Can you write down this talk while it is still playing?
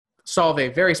solve a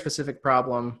very specific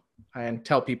problem and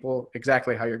tell people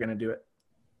exactly how you're going to do it.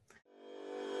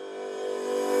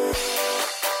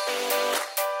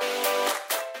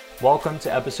 Welcome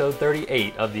to episode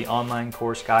 38 of the Online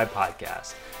Course Guy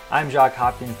podcast. I'm Jacques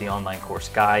Hopkins, the Online Course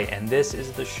Guy, and this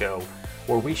is the show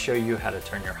where we show you how to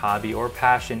turn your hobby or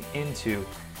passion into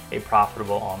a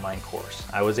profitable online course.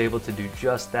 I was able to do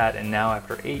just that, and now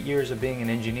after 8 years of being an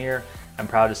engineer, I'm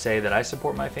proud to say that I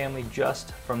support my family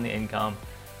just from the income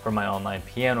from my online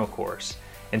piano course.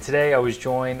 And today I was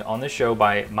joined on the show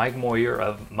by Mike Moyer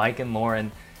of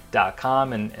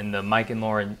MikeandLauren.com and the Mike and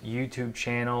Lauren YouTube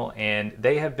channel, and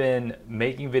they have been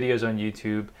making videos on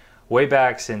YouTube way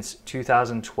back since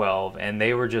 2012, and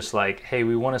they were just like, hey,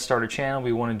 we want to start a channel,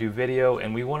 we want to do video,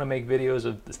 and we want to make videos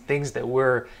of the things that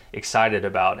we're excited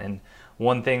about. And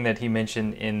one thing that he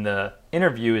mentioned in the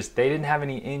interview is they didn't have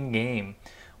any in-game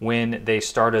when they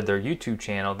started their YouTube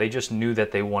channel. They just knew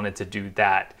that they wanted to do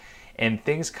that, and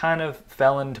things kind of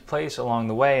fell into place along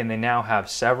the way, and they now have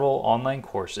several online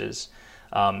courses.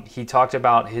 He talked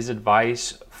about his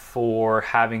advice for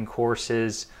having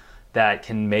courses that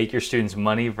can make your students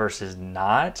money versus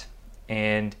not.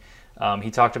 And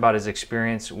he talked about his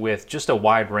experience with just a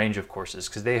wide range of courses,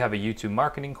 because they have a YouTube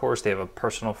marketing course, they have a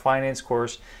personal finance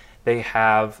course, they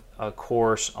have a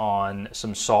course on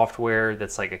some software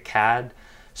that's like a CAD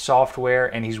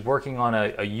software, and he's working on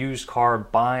a used car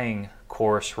buying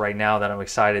course right now that I'm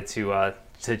excited to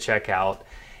check out.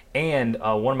 And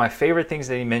one of my favorite things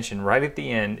that he mentioned right at the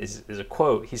end is a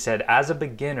quote. He said, as a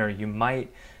beginner, you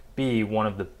might be one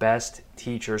of the best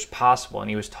teachers possible. And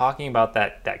he was talking about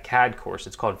that CAD course.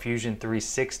 It's called Fusion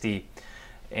 360.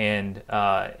 And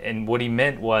what he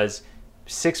meant was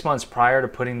 6 months prior to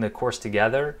putting the course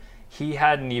together, he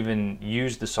hadn't even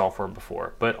used the software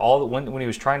before. But when he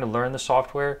was trying to learn the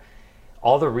software,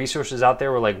 all the resources out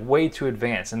there were like way too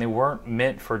advanced, and they weren't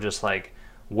meant for just like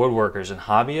woodworkers and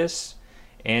hobbyists.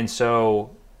 And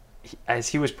so as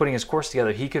he was putting his course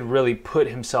together, he could really put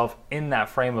himself in that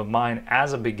frame of mind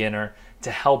as a beginner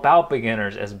to help out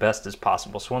beginners as best as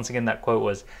possible. So once again, that quote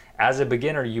was, as a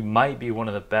beginner, you might be one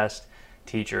of the best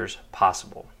teachers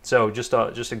possible. So just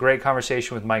a great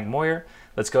conversation with Mike Moyer.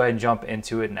 Let's go ahead and jump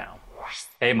into it now.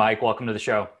 Hey, Mike, welcome to the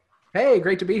show. Hey,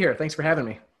 great to be here. Thanks for having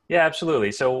me. Yeah,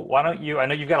 absolutely. So why don't you, I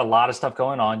know you've got a lot of stuff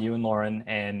going on, you and Lauren,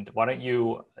 and why don't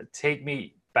you take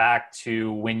me back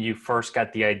to when you first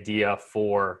got the idea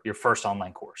for your first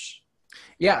online course?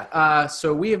 Yeah,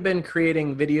 so we have been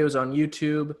creating videos on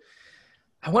YouTube,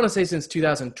 I want to say since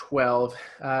 2012,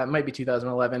 it might be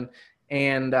 2011,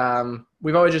 and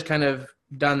we've always just kind of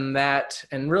done that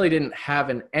and really didn't have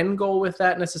an end goal with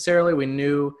that necessarily. We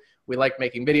knew we liked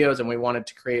making videos and we wanted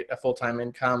to create a full-time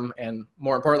income and,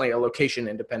 more importantly, a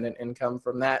location-independent income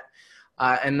from that.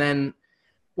 And then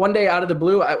one day out of the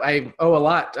blue, I owe a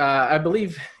lot. I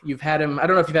believe you've had him. I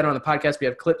don't know if you've had him on the podcast, but you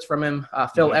have clips from him.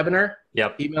 Phil Ebener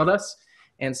emailed us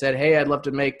and said, hey, I'd love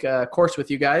to make a course with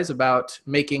you guys about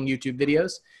making YouTube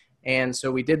videos. And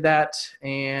so we did that.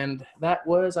 And that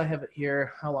was, I have it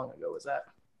here. How long ago was that?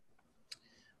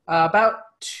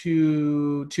 About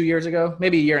two years ago,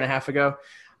 maybe a year and a half ago.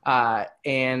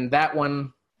 And that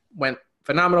one went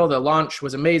phenomenal. The launch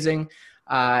was amazing.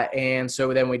 And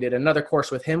so then we did another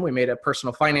course with him. We made a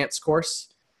personal finance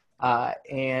course.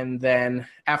 And then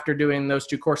after doing those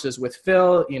two courses with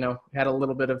Phil, we had a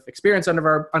little bit of experience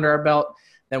under our belt.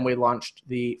 Then we launched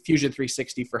the Fusion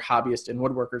 360 for hobbyists and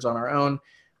woodworkers on our own,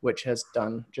 which has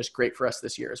done just great for us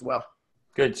this year as well.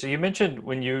 Good. So you mentioned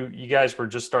when you guys were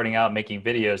just starting out making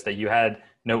videos that you had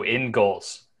no end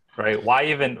goals, right? Why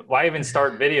even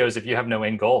start videos if you have no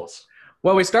end goals?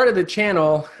 Well, we started the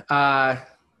channel, to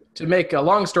make a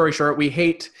long story short, we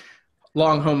hate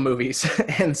long home movies.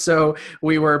 And so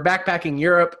we were backpacking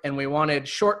Europe and we wanted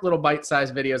short little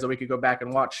bite-sized videos that we could go back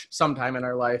and watch sometime in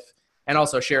our life and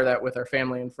also share that with our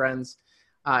family and friends.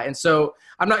 And so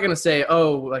I'm not going to say,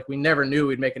 we never knew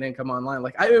we'd make an income online.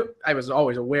 Like I was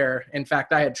always aware. In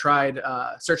fact, I had tried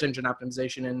search engine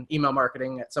optimization and email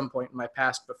marketing at some point in my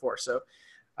past before. So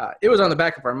it was on the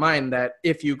back of our mind that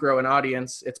if you grow an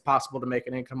audience, it's possible to make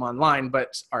an income online.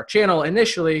 But our channel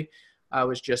initially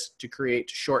was just to create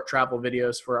short travel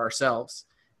videos for ourselves.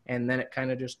 And then it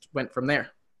kind of just went from there.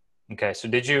 Okay. So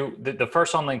the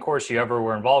first online course you ever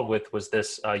were involved with was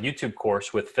this YouTube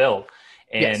course with Phil.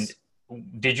 And yes.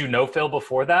 Did you know Phil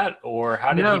before that, or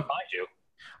how did he find you?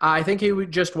 I think he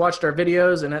just watched our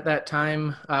videos. And at that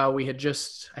time we had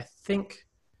just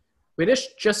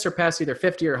surpassed either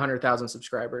 50 or 100,000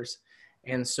 subscribers.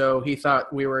 And so he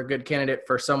thought we were a good candidate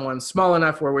for someone small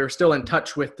enough where we were still in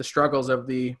touch with the struggles of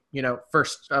the,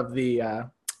 first of the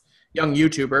young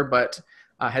YouTuber, but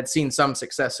had seen some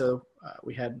success. So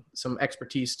we had some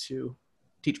expertise to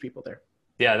teach people there.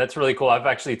 Yeah, that's really cool. I've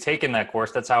actually taken that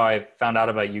course. That's how I found out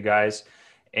about you guys.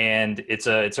 And it's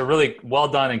a really well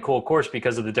done and cool course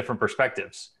because of the different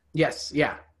perspectives. Yes.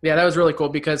 Yeah. Yeah. That was really cool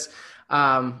because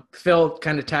Phil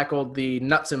kind of tackled the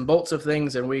nuts and bolts of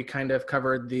things, and we kind of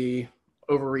covered the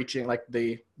overreaching, like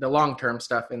the long-term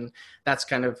stuff. And that's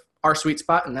kind of our sweet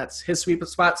spot, and that's his sweet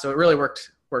spot. So it really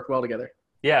worked well together.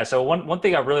 Yeah. So one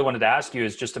thing I really wanted to ask you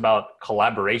is just about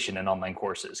collaboration in online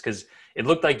courses, because it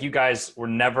looked like you guys were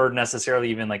never necessarily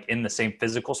even like in the same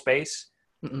physical space,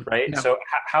 right? No. So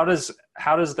how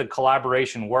does the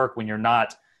collaboration work when you're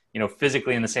not,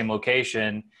 physically in the same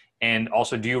location? And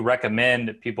also, do you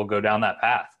recommend people go down that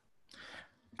path?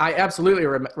 I absolutely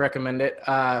recommend it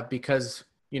because,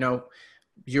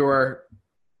 you're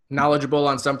knowledgeable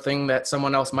on something that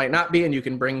someone else might not be, and you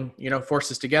can bring,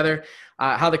 forces together.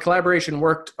 How the collaboration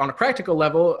worked on a practical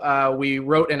level, we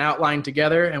wrote an outline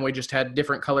together, and we just had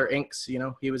different color inks.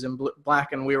 He was in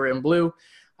black and we were in blue,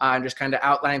 and just kind of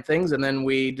outlined things. And then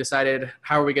we decided,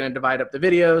 how are we going to divide up the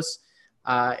videos?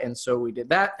 And so we did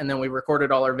that. And then we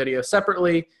recorded all our videos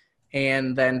separately.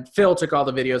 And then Phil took all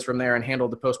the videos from there and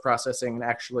handled the post-processing and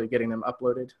actually getting them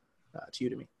uploaded to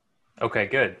Udemy. Okay,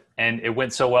 good. And it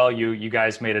went so well, you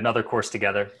guys made another course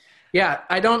together. Yeah,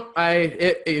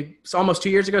 it's almost 2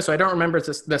 years ago, so I don't remember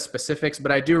the specifics,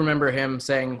 but I do remember him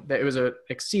saying that it was an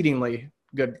exceedingly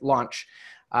good launch.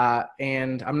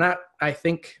 And I'm not, I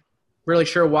think, really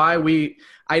sure why.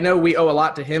 I know we owe a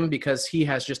lot to him because he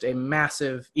has just a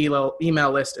massive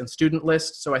email list and student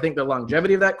list. So I think the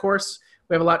longevity of that course,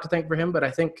 we have a lot to thank for him, but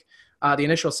I think the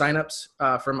initial signups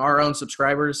from our own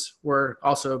subscribers were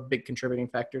also a big contributing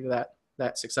factor to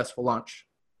that successful launch.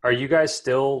 Are you guys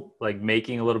still like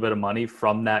making a little bit of money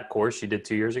from that course you did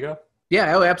 2 years ago?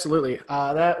 Yeah, oh, absolutely.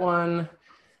 That one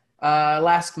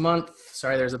last month,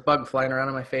 sorry, there's a bug flying around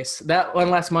on my face. That one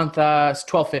last month is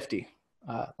 $1,250,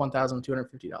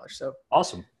 $1,250. So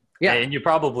awesome. Yeah. And you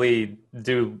probably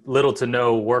do little to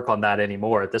no work on that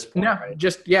anymore at this point. No, right?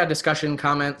 Just, discussion,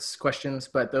 comments, questions,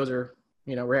 but those are,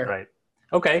 rare. Right.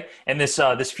 Okay. And this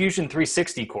Fusion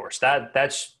 360 course,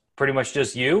 that's pretty much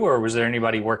just you, or was there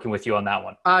anybody working with you on that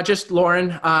one? Just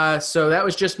Lauren. So that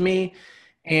was just me.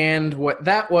 And what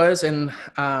that was, and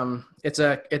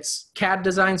it's CAD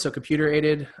design, so computer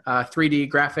aided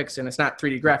 3D graphics, and it's not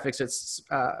 3D graphics, it's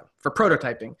for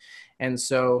prototyping. And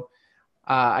so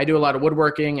I do a lot of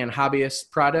woodworking and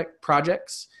hobbyist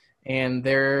projects, and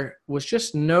there was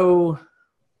just no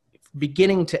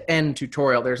beginning to end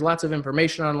tutorial. There's lots of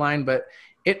information online, but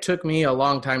it took me a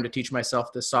long time to teach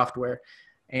myself this software.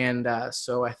 And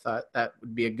so I thought that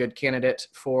would be a good candidate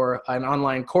for an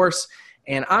online course.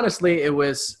 And honestly, it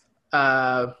was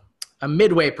a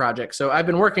midway project. So I've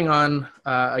been working on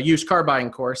a used car buying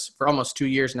course for almost 2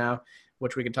 years now,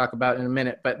 which we can talk about in a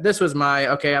minute. But this was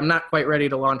okay, I'm not quite ready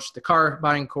to launch the car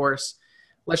buying course.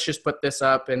 Let's just put this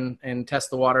up and test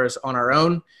the waters on our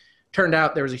own. Turned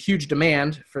out there was a huge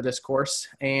demand for this course.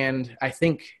 And I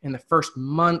think in the first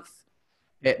month,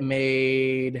 it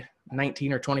made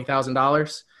 $19,000 or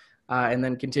 $20,000, and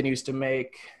then continues to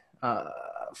make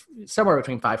somewhere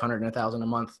between $500 and $1,000 a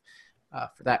month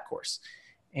for that course.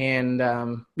 And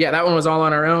that one was all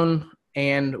on our own.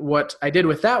 And what I did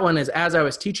with that one is, as I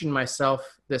was teaching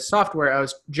myself this software, I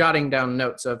was jotting down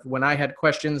notes of when I had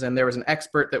questions and there was an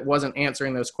expert that wasn't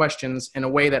answering those questions in a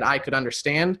way that I could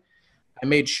understand. I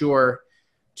made sure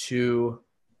to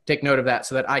take note of that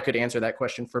so that I could answer that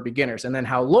question for beginners. And then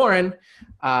how Lauren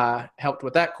helped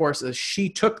with that course is she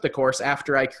took the course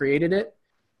after I created it.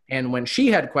 And when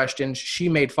she had questions, she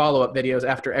made follow-up videos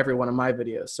after every one of my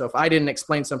videos. So if I didn't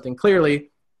explain something clearly,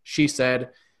 she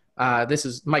said,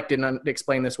 Mike didn't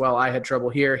explain this well. I had trouble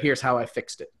here. Here's how I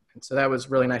fixed it. And so that was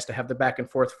really nice to have the back and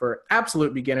forth for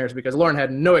absolute beginners, because Lauren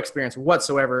had no experience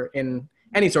whatsoever in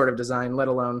any sort of design, let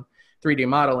alone 3D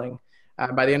modeling.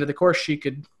 By the end of the course, she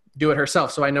could do it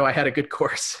herself. So I know I had a good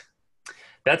course.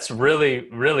 That's really,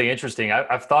 really interesting.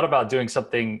 I've thought about doing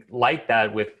something like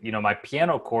that with, my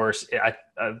piano course.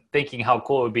 I'm thinking how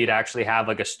cool it would be to actually have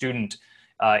like a student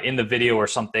in the video or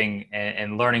something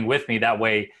and learning with me. That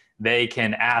way they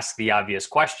can ask the obvious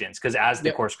questions. Because as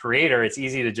the course creator, it's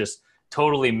easy to just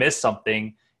totally miss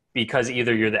something because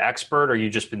either you're the expert or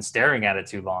you've just been staring at it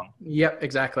too long. Yep,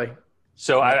 exactly.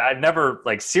 So I've never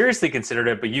seriously considered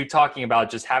it, but you talking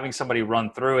about just having somebody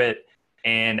run through it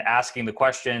and asking the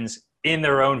questions in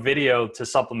their own video to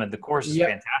supplement the course is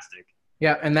fantastic.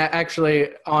 Yeah. And that actually,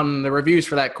 on the reviews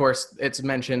for that course, it's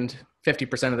mentioned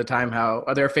 50% of the time how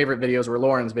their favorite videos were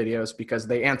Lauren's videos because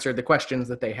they answered the questions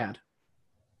that they had.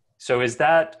 So is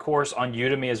that course on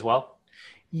Udemy as well?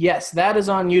 Yes, that is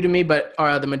on Udemy, but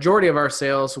the majority of our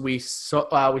sales, we sell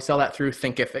that through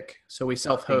Thinkific. So we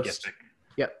self-host. Thinkific.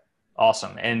 Yep.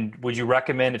 Awesome. And would you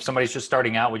recommend, if somebody's just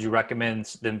starting out, would you recommend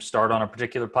them start on a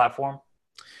particular platform?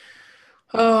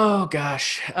 Oh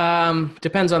gosh,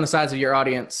 depends on the size of your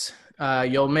audience.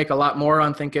 You'll make a lot more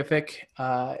on Thinkific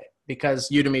because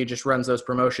Udemy just runs those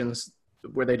promotions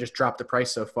where they just drop the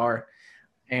price so far.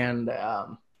 And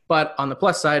but on the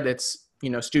plus side, it's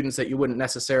students that you wouldn't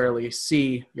necessarily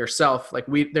see yourself. Like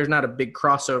there's not a big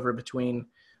crossover between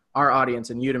our audience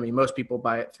and Udemy. Most people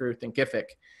buy it through Thinkific,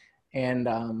 and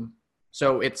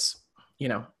so it's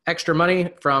extra money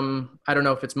from, I don't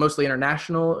know if it's mostly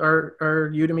international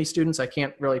or Udemy students. I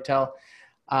can't really tell.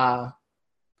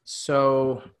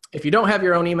 So if you don't have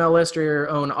your own email list or your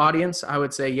own audience, I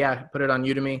would say, yeah, put it on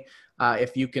Udemy.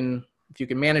 If you can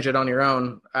manage it on your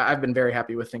own, I've been very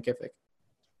happy with Thinkific.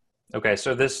 Okay.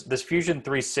 So this Fusion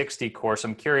 360 course,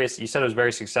 I'm curious, you said it was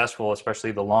very successful,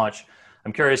 especially the launch.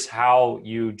 I'm curious how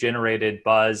you generated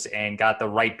buzz and got the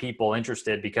right people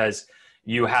interested, because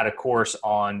you had a course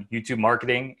on YouTube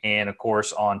marketing and a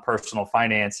course on personal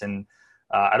finance. And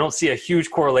I don't see a huge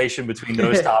correlation between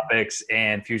those topics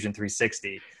and Fusion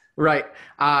 360. Right.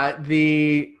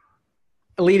 The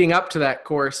leading up to that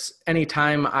course,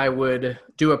 anytime I would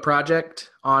do a project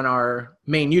on our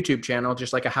main YouTube channel,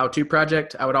 just like a how-to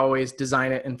project, I would always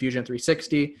design it in Fusion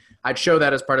 360. I'd show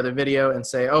that as part of the video and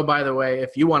say, oh, by the way,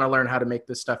 if you want to learn how to make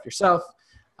this stuff yourself,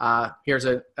 here's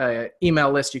a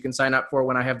email list you can sign up for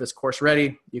when I have this course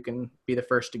ready. You can be the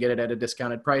first to get it at a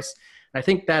discounted price. And I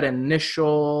think that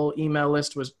initial email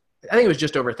list I think it was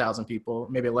just over 1,000 people,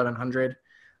 maybe 1,100.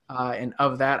 And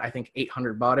of that, I think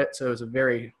 800 bought it. So it was a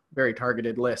very, very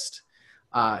targeted list.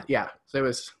 Yeah. So it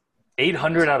was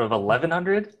 800 out of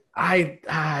 1,100.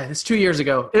 It's 2 years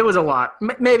ago. It was a lot.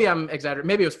 Maybe I'm exaggerating.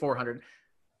 Maybe it was 400.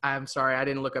 I'm sorry, I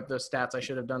didn't look up those stats. I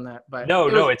should have done that. But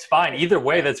no, it's fine. Either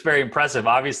way, that's very impressive.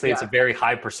 Obviously, it's a very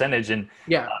high percentage, and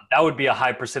that would be a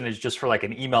high percentage just for like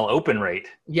an email open rate.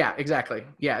 Yeah, exactly.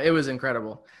 Yeah, it was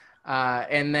incredible.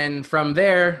 And then from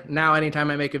there, now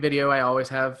anytime I make a video, I always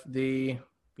have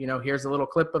here's a little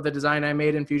clip of the design I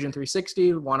made in Fusion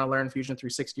 360. Want to learn Fusion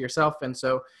 360 yourself? And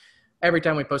so every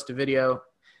time we post a video,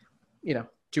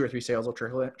 2 or 3 sales will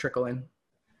trickle in.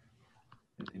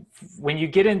 When you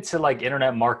get into like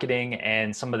internet marketing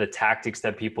and some of the tactics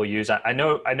that people use, I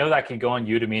know that I could go on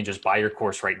Udemy and just buy your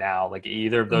course right now. Like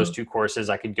either of those two courses,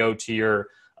 I could go to your,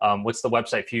 what's the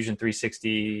website? Fusion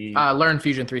 360?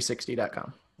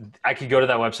 Learnfusion360.com. I could go to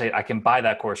that website. I can buy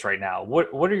that course right now.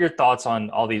 What are your thoughts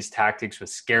on all these tactics with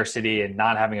scarcity and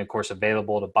not having a course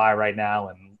available to buy right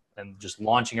now and just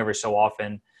launching every so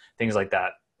often, things like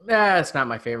that? It's not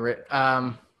my favorite.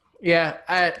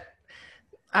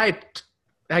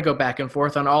 I go back and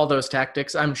forth on all those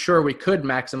tactics. I'm sure we could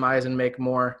maximize and make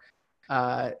more.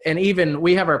 And even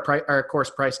we have our course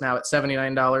price now at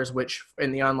 $79, which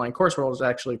in the online course world is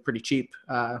actually pretty cheap.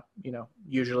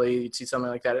 Usually you'd see something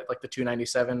like that at like the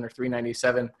 $297 or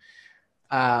 $397.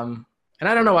 And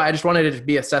I don't know why. I just wanted it to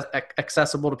be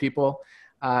accessible to people.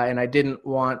 And I didn't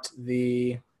want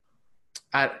the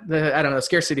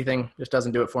scarcity thing just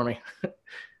doesn't do it for me.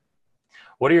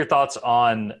 What are your thoughts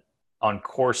on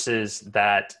courses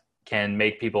that can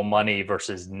make people money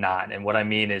versus not? And what I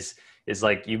mean is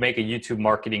like you make a YouTube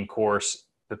marketing course,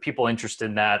 the people interested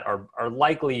in that are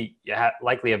likely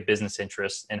have business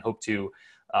interests and hope to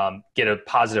get a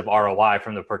positive ROI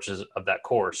from the purchase of that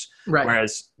course. Right.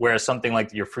 Whereas something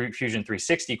like your Fusion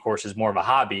 360 course is more of a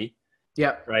hobby.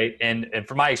 Yeah. Right. And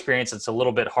from my experience, it's a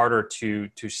little bit harder to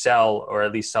sell, or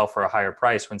at least sell for a higher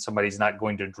price, when somebody's not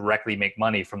going to directly make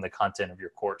money from the content of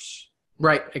your course.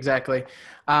 Right, exactly.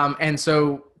 And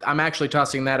so I'm actually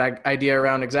tossing that idea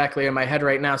around exactly in my head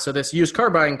right now. So this used car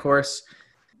buying course,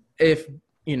 if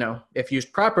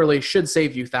used properly, should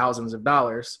save you thousands of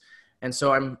dollars. And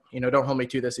so I'm, don't hold me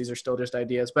to this. These are still just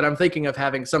ideas, but I'm thinking of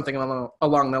having something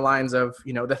along the lines of,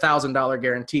 the $1,000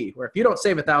 guarantee, where if you don't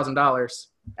save $1,000,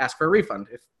 ask for a refund.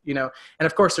 And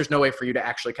of course there's no way for you to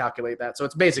actually calculate that. So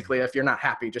it's basically, if you're not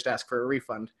happy, just ask for a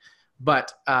refund.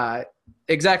 But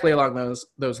exactly along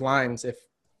those lines,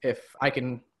 if I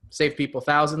can save people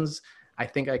thousands, I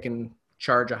think I can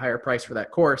charge a higher price for that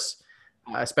course,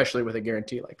 especially with a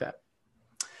guarantee like that.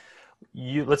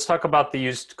 Let's talk about the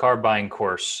used car buying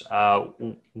course.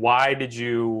 Why did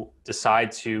you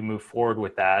decide to move forward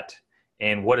with that?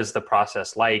 And what is the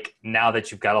process like now that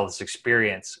you've got all this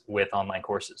experience with online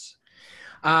courses?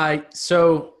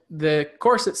 So the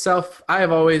course itself, I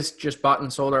have always just bought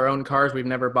and sold our own cars. We've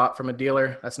never bought from a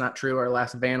dealer. That's not true. Our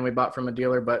last van we bought from a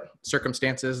dealer, but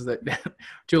circumstances that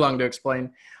too long to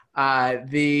explain.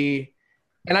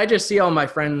 And I just see all my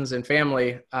friends and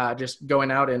family just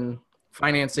going out and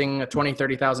financing a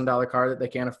 $20,000, $30,000 car that they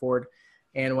can't afford.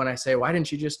 And when I say, why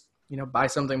didn't you just, buy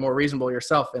something more reasonable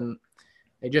yourself? And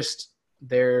they just,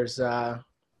 there's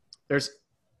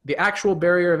the actual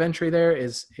barrier of entry there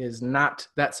is not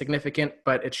that significant,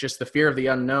 but it's just the fear of the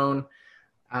unknown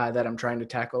that I'm trying to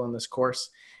tackle in this course.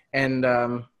 And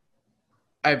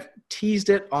I've teased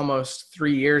it almost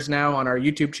 3 years now on our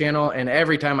YouTube channel. And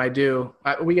every time I do,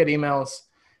 we get emails.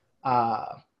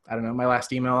 I don't know. My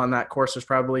last email on that course was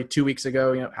probably 2 weeks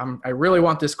ago. I really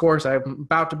want this course. I'm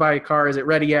about to buy a car. Is it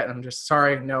ready yet? And I'm just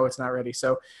sorry. No, it's not ready.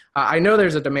 So I know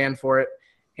there's a demand for it.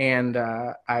 And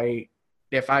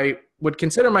if I would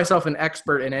consider myself an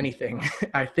expert in anything,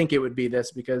 I think it would be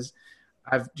this, because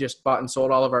I've just bought and sold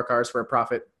all of our cars for a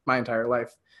profit my entire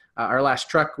life. Our last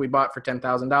truck we bought for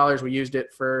 $10,000. We used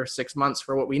it for 6 months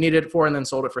for what we needed it for, and then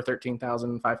sold it for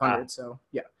 $13,500. Wow. So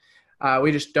yeah,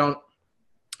 we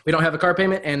don't have a car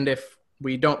payment. And if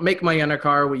we don't make money on our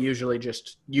car, we usually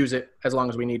just use it as long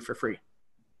as we need for free.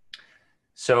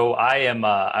 So I am,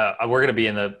 we're going to be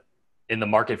in the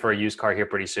market for a used car here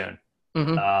pretty soon.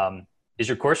 Mm-hmm. Is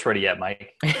your course ready yet,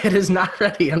 Mike? It is not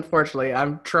ready, unfortunately.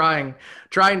 I'm trying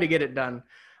to get it done.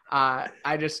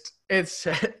 It's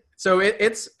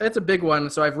a big one.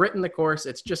 So I've written the course.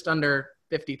 It's just under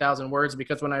 50,000 words,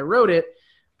 because when I wrote it,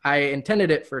 I intended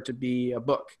it for it to be a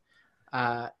book.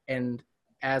 And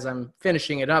as I'm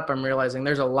finishing it up, I'm realizing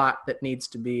there's a lot that needs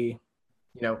to be,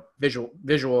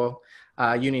 visual.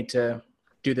 You need to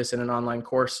do this in an online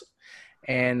course.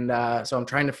 And so I'm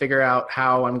trying to figure out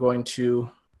how I'm going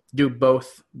to do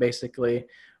both, basically,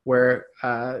 where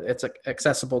it's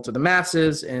accessible to the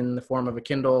masses in the form of a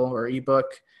Kindle or ebook.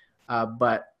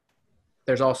 But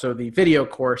there's also the video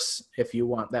course if you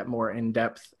want that more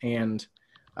in-depth and,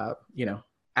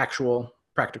 actual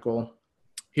practical.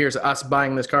 Here's us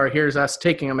buying this car. Here's us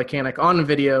taking a mechanic on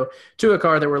video to a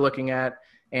car that we're looking at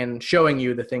and showing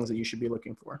you the things that you should be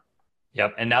looking for.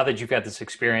 Yep. And now that you've got this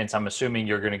experience, I'm assuming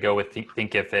you're going to go with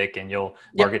Thinkific, and you'll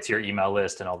market to your email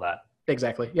list and all that.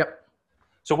 Exactly. Yep.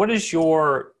 So what does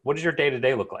your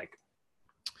day-to-day look like?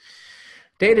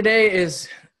 Day-to-day is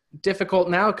difficult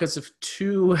now because of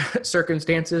two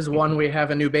circumstances. One, we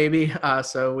have a new baby.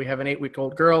 So we have an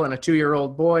 8-week-old girl and a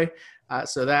 2-year-old boy.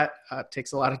 So that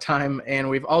takes a lot of time. And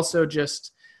we've also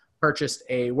just purchased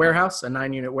a warehouse, a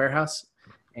 9-unit warehouse.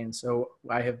 And so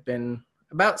I have been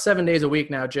about 7 days a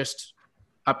week now just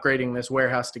upgrading this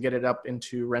warehouse to get it up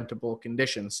into rentable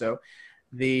condition. So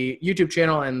the YouTube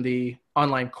channel and the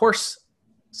online course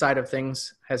side of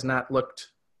things has not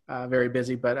looked very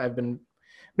busy, but I've been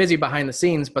busy behind the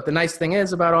scenes. But the nice thing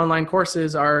is about online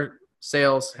courses, our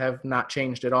sales have not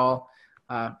changed at all.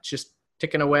 It's just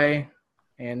ticking away,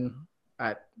 and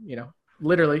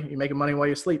literally you're making money while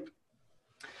you sleep.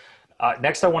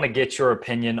 Next, I want to get your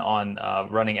opinion on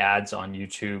running ads on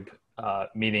YouTube,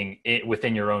 meaning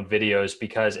within your own videos,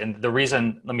 and the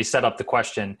reason, let me set up the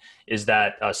question, is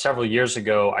that several years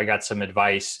ago, I got some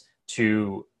advice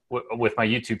with my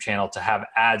YouTube channel to have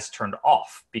ads turned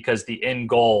off, because the end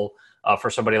goal for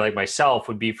somebody like myself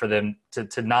would be for them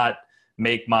to not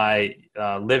make my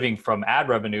living from ad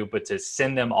revenue, but to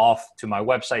send them off to my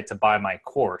website to buy my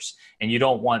course. And you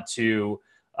don't want to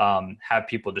have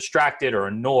people distracted or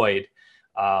annoyed.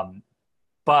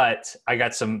 But I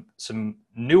got some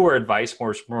newer advice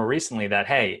more recently that,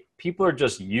 hey, people are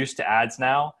just used to ads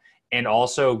now. And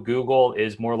also Google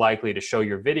is more likely to show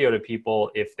your video to people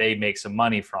if they make some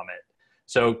money from it.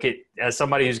 So as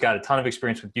somebody who's got a ton of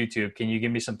experience with YouTube, can you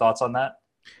give me some thoughts on that?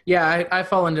 Yeah, I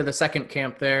fall into the second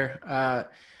camp there,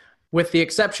 with the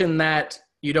exception that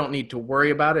you don't need to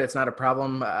worry about it. It's not a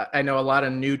problem. I know a lot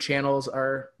of new channels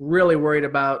are really worried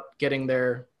about getting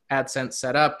their AdSense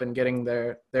set up and getting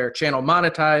their channel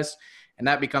monetized. And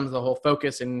that becomes the whole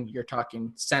focus. And you're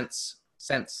talking cents,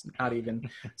 not even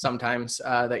sometimes,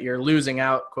 that you're losing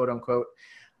out, quote unquote.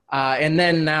 And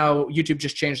then now YouTube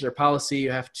just changed their policy.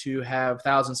 You have to have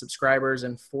 1,000 subscribers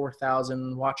and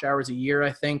 4,000 watch hours a year,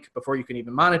 I think, before you can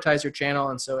even monetize your channel.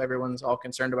 And so everyone's all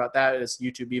concerned about that. Is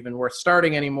YouTube even worth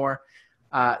starting anymore?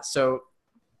 So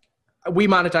we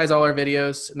monetize all our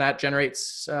videos, and that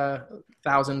generates $1,000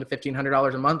 to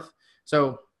 $1,500 a month.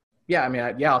 So yeah, I mean,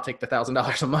 I'll take the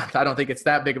 $1,000 a month. I don't think it's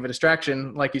that big of a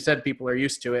distraction. Like you said, people are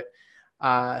used to it.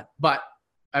 But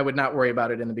I would not worry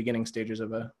about it in the beginning stages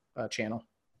of a channel.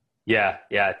 Yeah.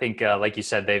 I think, like you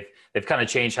said, they've kind of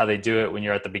changed how they do it when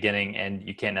you're at the beginning, and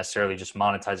you can't necessarily just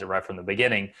monetize it right from the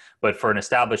beginning. But for an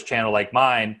established channel like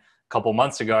mine, a couple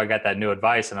months ago, I got that new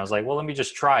advice, and I was like, well, let me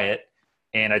just try it.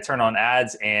 And I turned on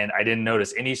ads, and I didn't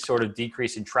notice any sort of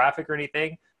decrease in traffic or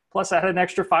anything. Plus I had an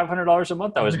extra $500 a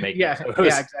month I was making. Yeah, So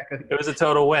exactly. it was a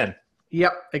total win.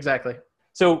 Yep, exactly.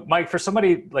 So Mike, for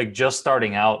somebody like just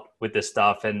starting out with this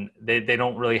stuff and they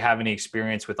don't really have any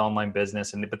experience with online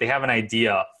business, but they have an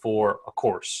idea for a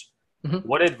course,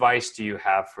 what advice do you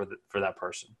have for that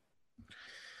person?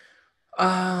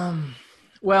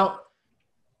 Well,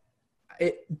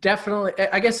 it definitely,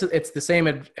 I guess it's the same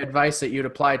advice that you'd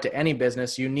apply to any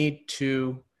business. You need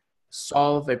to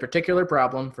solve a particular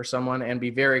problem for someone and be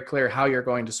very clear how you're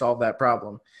going to solve that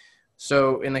problem.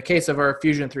 So in the case of our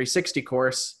Fusion 360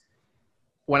 course,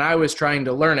 when I was trying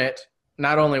to learn it,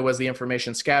 not only was the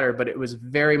information scattered, but it was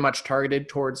very much targeted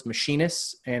towards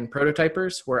machinists and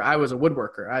prototypers, where I was a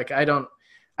woodworker. I don't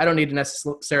need to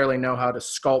necessarily know how to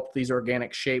sculpt these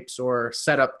organic shapes or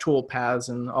set up tool paths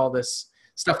and all this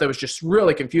stuff that was just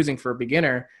really confusing for a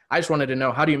beginner. I just wanted to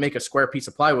know, how do you make a square piece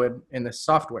of plywood in this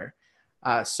software?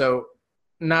 So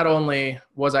not only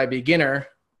was I beginner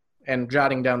and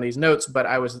jotting down these notes, but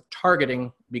I was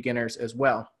targeting beginners as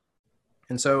well.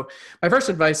 And so my first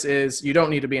advice is you don't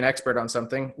need to be an expert on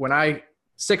something.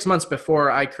 6 months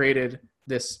before I created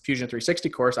this Fusion 360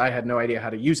 course, I had no idea how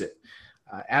to use it.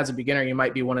 As a beginner, you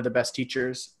might be one of the best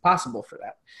teachers possible for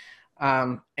that.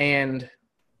 And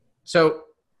so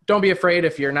don't be afraid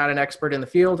if you're not an expert in the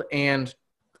field, and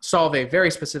solve a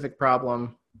very specific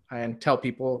problem and tell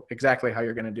people exactly how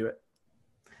you're going to do it.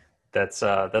 That's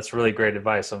really great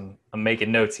advice. I'm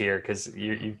making notes here because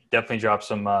you definitely dropped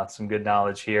some good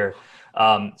knowledge here.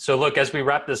 So look, as we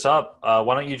wrap this up,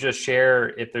 why don't you just share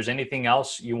if there's anything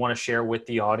else you want to share with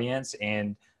the audience,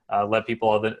 and let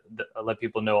people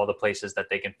know all the places that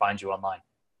they can find you online.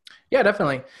 Yeah,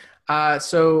 definitely.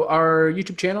 So our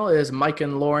YouTube channel is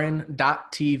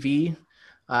mikeandlauren.tv,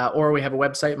 or we have a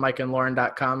website,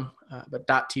 mikeandlauren.com, but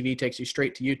 .tv takes you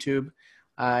straight to YouTube.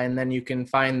 And then you can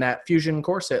find that Fusion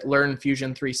course at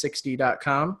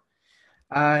learnfusion360.com.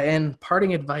 And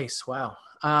parting advice, wow.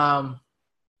 I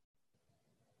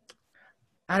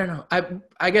don't know.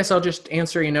 I guess I'll just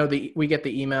answer, we get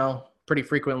the email pretty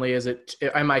frequently.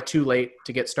 Am I too late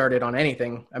to get started on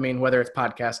anything? I mean, whether it's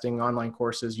podcasting, online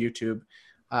courses, YouTube.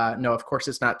 No, of course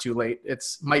it's not too late.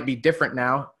 It's might be different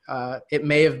now. It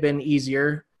may have been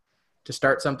easier to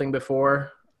start something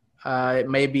before. It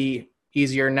may be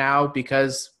easier now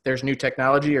because there's new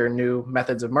technology or new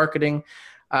methods of marketing.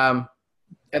 At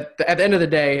the end of the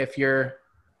day, if you're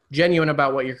genuine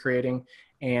about what you're creating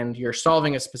and you're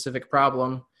solving a specific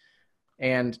problem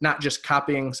and not just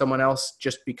copying someone else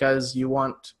just because you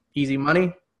want easy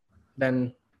money,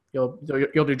 then you'll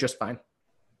do just fine.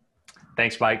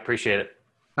 Thanks, Mike. Appreciate it.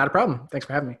 Not a problem. Thanks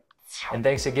for having me. And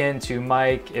thanks again to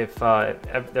Mike. If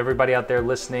everybody out there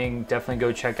listening, definitely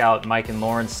go check out Mike and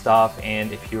Lauren's stuff.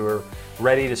 And if you're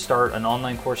ready to start an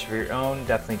online course of your own,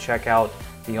 definitely check out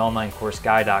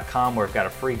theonlinecourseguy.com, where I've got a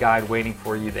free guide waiting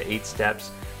for you, the 8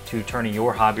 steps to turning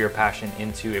your hobby or passion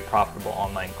into a profitable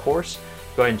online course.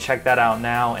 Go ahead and check that out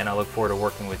now, and I look forward to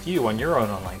working with you on your own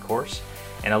online course.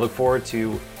 And I look forward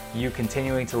to you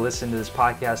continuing to listen to this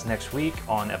podcast next week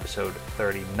on episode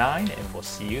 39, and we'll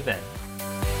see you then.